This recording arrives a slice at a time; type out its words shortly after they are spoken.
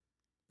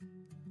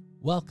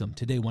Welcome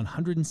to day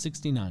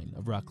 169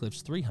 of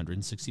Rockcliffe's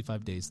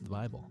 365 Days of the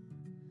Bible.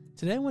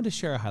 Today I want to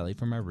share a highlight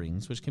from our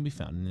readings which can be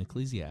found in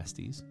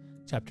Ecclesiastes,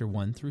 chapter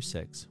 1 through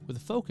 6, with a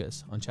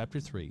focus on chapter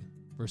 3,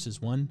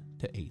 verses 1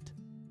 to 8.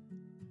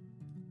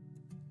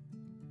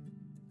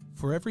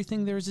 For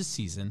everything there is a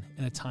season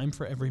and a time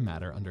for every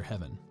matter under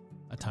heaven,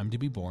 a time to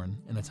be born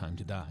and a time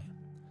to die,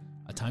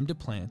 a time to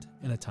plant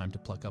and a time to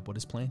pluck up what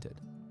is planted,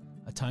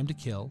 a time to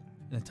kill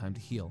and a time to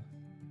heal,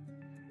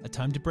 a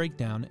time to break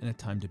down and a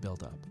time to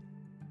build up,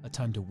 a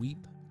time to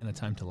weep and a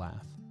time to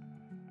laugh,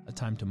 a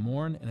time to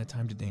mourn and a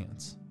time to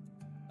dance,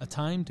 a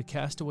time to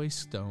cast away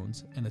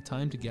stones and a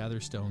time to gather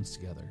stones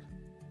together,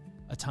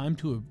 a time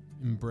to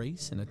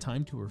embrace and a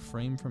time to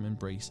refrain from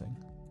embracing,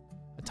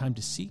 a time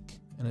to seek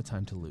and a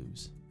time to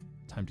lose,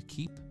 a time to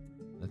keep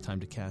and a time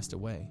to cast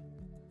away,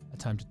 a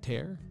time to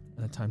tear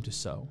and a time to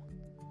sow,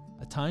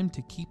 a time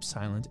to keep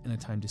silent and a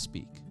time to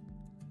speak,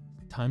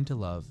 a time to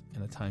love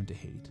and a time to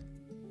hate,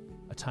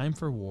 a time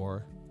for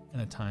war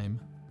and a time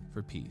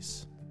for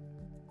peace.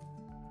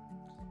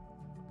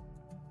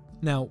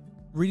 Now,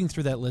 reading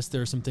through that list,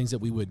 there are some things that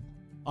we would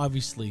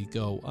obviously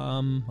go,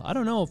 I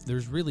don't know if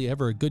there's really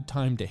ever a good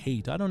time to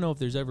hate. I don't know if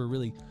there's ever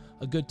really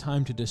a good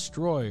time to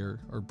destroy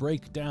or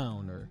break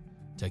down or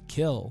to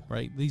kill,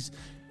 right? These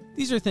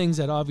are things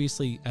that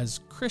obviously as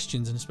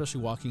Christians, and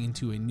especially walking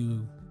into a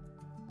New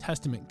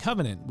Testament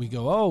covenant, we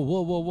go, oh,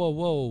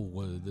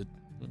 whoa.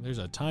 There's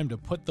a time to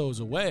put those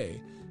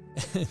away.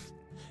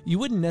 You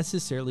wouldn't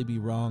necessarily be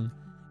wrong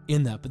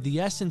in that, but the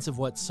essence of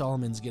what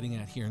Solomon's getting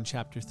at here in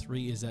chapter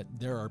 3 is that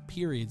there are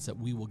periods that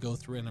we will go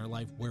through in our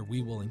life where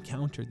we will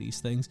encounter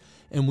these things,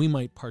 and we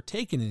might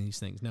partake in these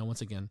things. Now,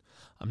 once again,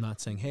 I'm not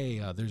saying, hey,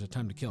 there's a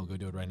time to kill, go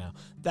do it right now.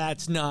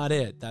 That's not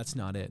it.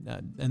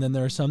 And then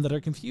there are some that are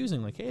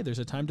confusing, like, hey, there's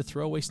a time to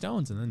throw away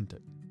stones and then to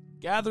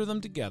gather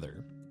them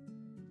together.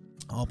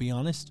 I'll be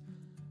honest,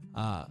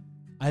 I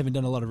haven't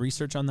done a lot of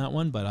research on that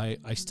one, but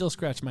I still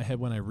scratch my head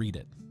when I read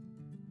it.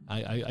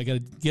 I got to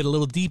get a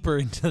little deeper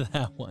into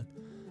that one.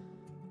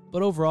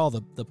 But overall,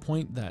 the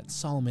point that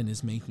Solomon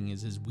is making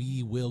is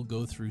we will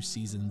go through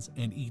seasons,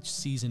 and each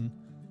season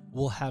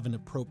will have an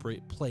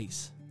appropriate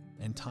place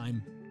and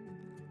time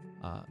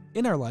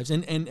in our lives,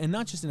 and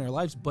not just in our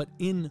lives, but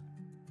in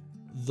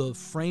the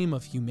frame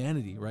of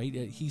humanity, right?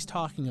 He's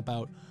talking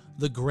about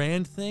the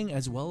grand thing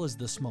as well as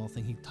the small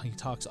thing. He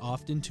talks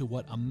often to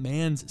what a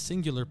man's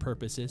singular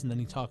purpose is, and then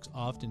he talks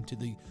often to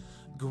the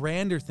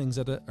grander things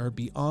that are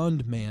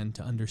beyond man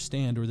to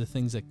understand, or the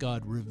things that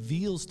God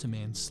reveals to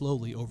man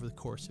slowly over the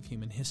course of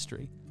human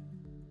history.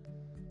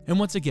 And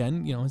once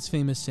again, his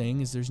famous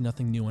saying is there's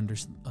nothing new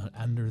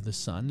under the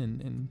sun,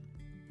 and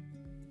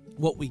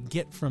what we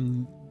get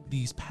from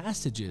these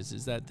passages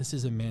is that this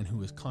is a man who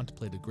has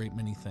contemplated a great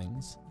many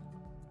things.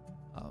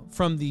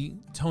 From the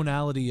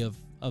tonality of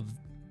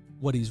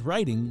what he's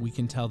writing, we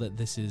can tell that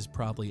this is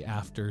probably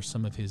after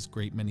some of his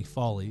great many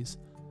follies.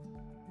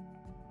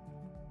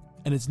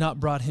 And it's not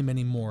brought him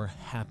any more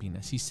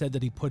happiness. He said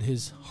that he put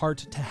his heart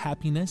to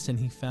happiness, and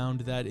he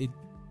found that it,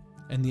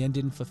 in the end,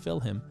 didn't fulfill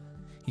him.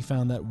 He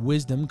found that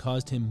wisdom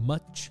caused him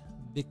much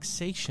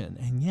vexation.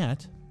 And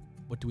yet,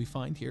 what do we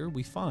find here?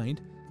 We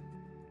find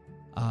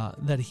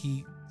that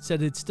he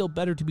said it's still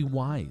better to be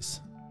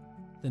wise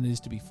than it is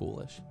to be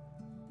foolish.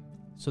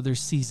 So there's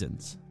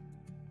seasons.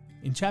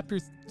 In chapter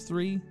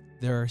 3,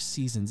 there are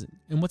seasons.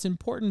 And what's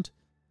important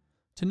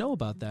to know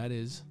about that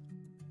is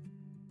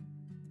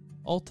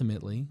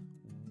ultimately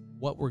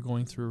what we're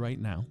going through right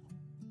now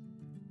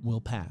will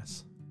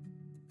pass.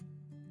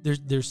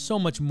 There's so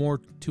much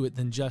more to it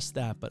than just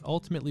that, but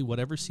ultimately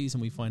whatever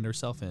season we find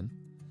ourselves in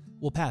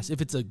will pass.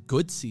 If it's a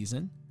good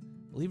season,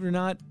 believe it or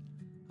not,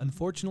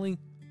 unfortunately,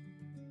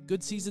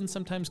 good seasons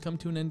sometimes come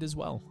to an end as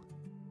well.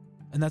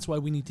 And that's why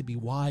we need to be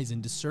wise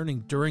and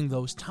discerning during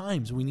those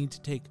times. We need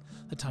to take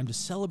the time to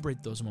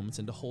celebrate those moments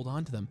and to hold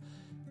on to them,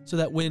 so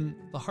that when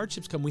the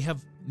hardships come, we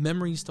have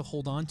memories to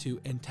hold on to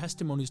and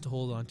testimonies to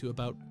hold on to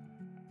about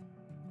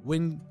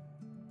when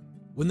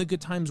the good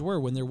times were,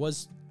 when there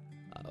was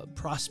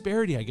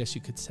prosperity, I guess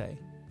you could say.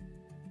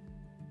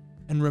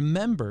 And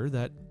remember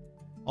that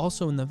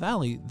also in the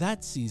valley,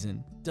 that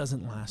season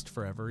doesn't last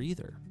forever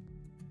either.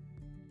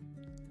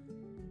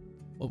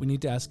 What we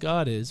need to ask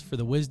God is for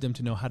the wisdom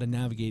to know how to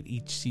navigate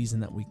each season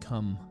that we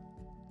come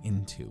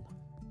into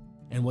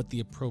and what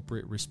the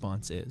appropriate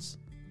response is.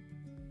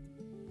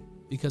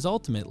 Because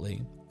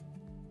ultimately,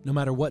 no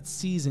matter what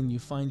season you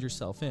find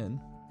yourself in,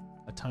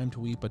 a time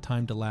to weep, a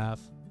time to laugh,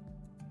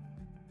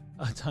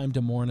 a time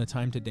to mourn, a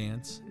time to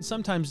dance,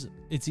 sometimes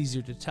it's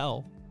easier to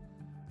tell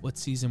what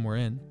season we're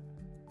in.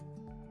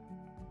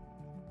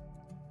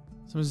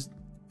 Sometimes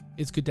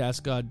it's good to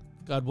ask God,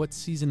 what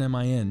season am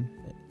I in?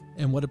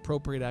 And what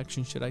appropriate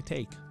action should I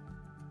take?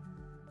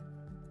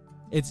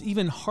 It's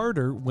even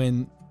harder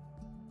when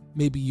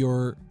maybe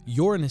you're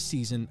in a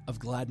season of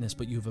gladness,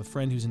 but you have a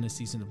friend who's in a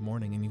season of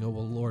mourning, and you go,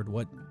 well, Lord,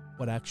 what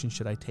action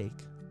should I take?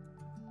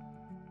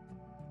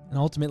 And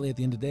ultimately, at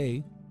the end of the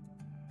day,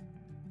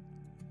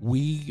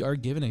 we are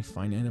given a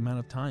finite amount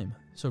of time.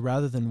 So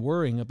rather than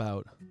worrying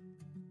about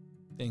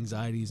the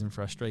anxieties and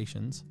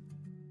frustrations,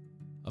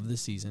 of the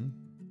season,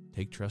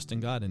 take trust in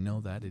God and know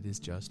that it is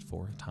just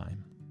for a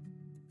time.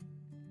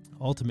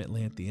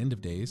 Ultimately, at the end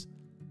of days,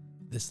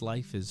 this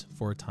life is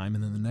for a time,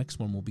 and then the next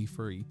one will be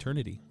for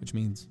eternity, which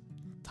means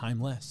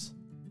timeless.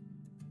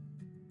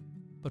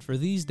 But for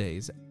these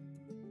days,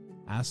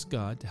 ask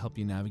God to help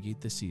you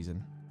navigate the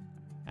season.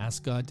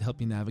 Ask God to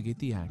help you navigate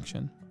the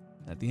action.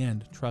 At the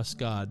end, trust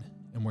God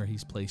and where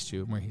He's placed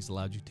you and where He's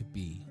allowed you to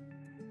be.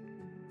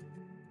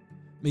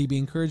 May you be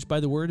encouraged by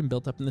the Word and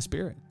built up in the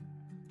Spirit.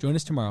 Join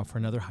us tomorrow for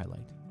another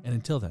highlight. And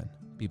until then,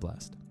 be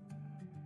blessed.